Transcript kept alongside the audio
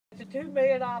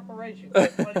two-man operation.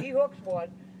 But when he hooks one,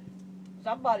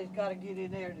 somebody's got to get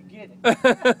in there to get it.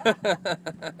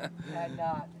 And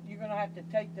you're going to have to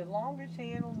take the longest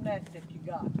handle net that you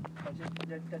got, because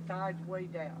the tide's way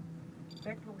down.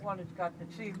 Pick the one that's got the,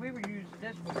 see, we were using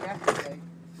this one yesterday.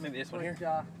 Maybe this one but, here?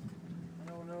 I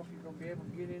don't know if you're going to be able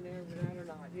to get in there with that or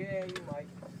not. Yeah, you might.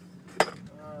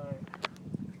 Alright.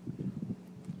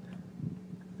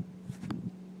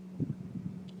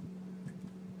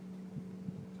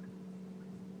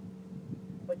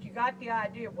 But you got the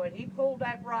idea, when he pulled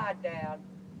that rod down,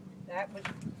 that was...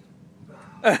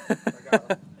 I got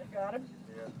him. You got him?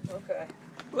 Yeah. Okay.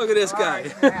 Look at this All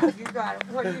guy. right, now, you got it.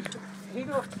 Well, he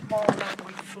looks small enough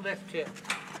we can lift him.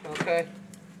 Okay?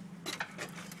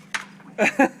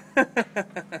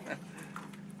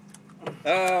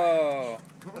 Oh.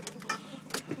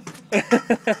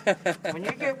 When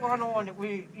you get one on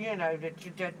that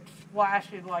that's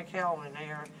splashing like hell in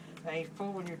there, and he's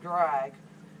pulling your drag,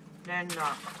 then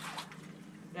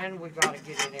we got to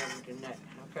get it in with the net.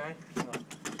 Okay? So.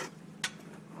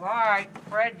 All right,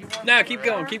 Fred, you want Now to keep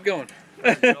going, keep going.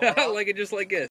 I like it just like this.